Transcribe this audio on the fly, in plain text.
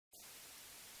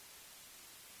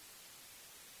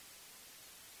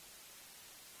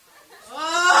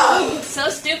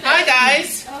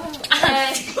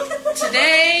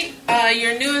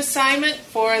assignment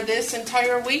for this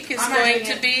entire week is going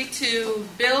to be to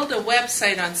build a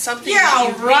website on something that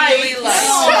you really like.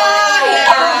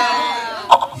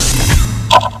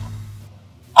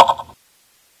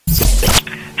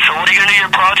 So what are you going to do your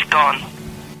project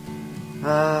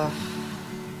on?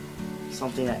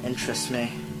 Something that interests me.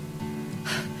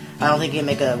 I don't think you can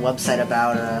make a website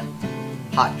about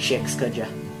hot chicks, could you?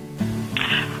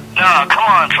 No, come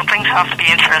on, some things have to be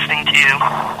interesting to you.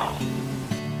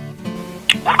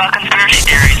 What about conspiracy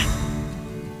theories?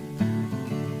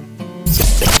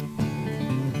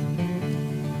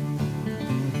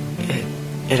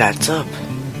 It adds up.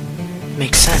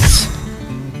 Makes sense.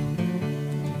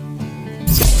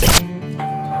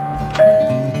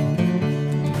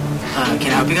 Can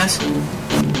I help you guys?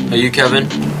 Are you Kevin?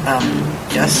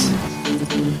 Yes?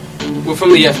 We're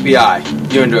from the FBI.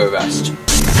 You're under arrest.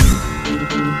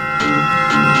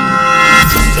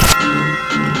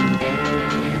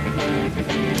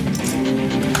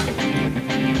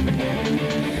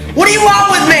 What do you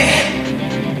want with me?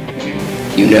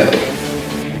 You know.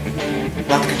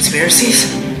 About the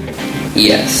conspiracies?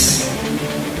 Yes.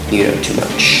 You know too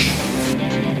much.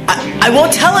 I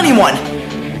won't tell anyone!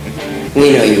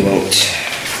 We know you won't.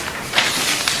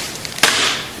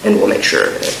 And we'll make sure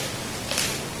of it.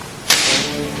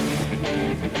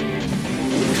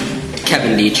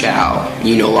 Kevin D. Chow,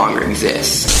 you no longer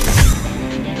exist.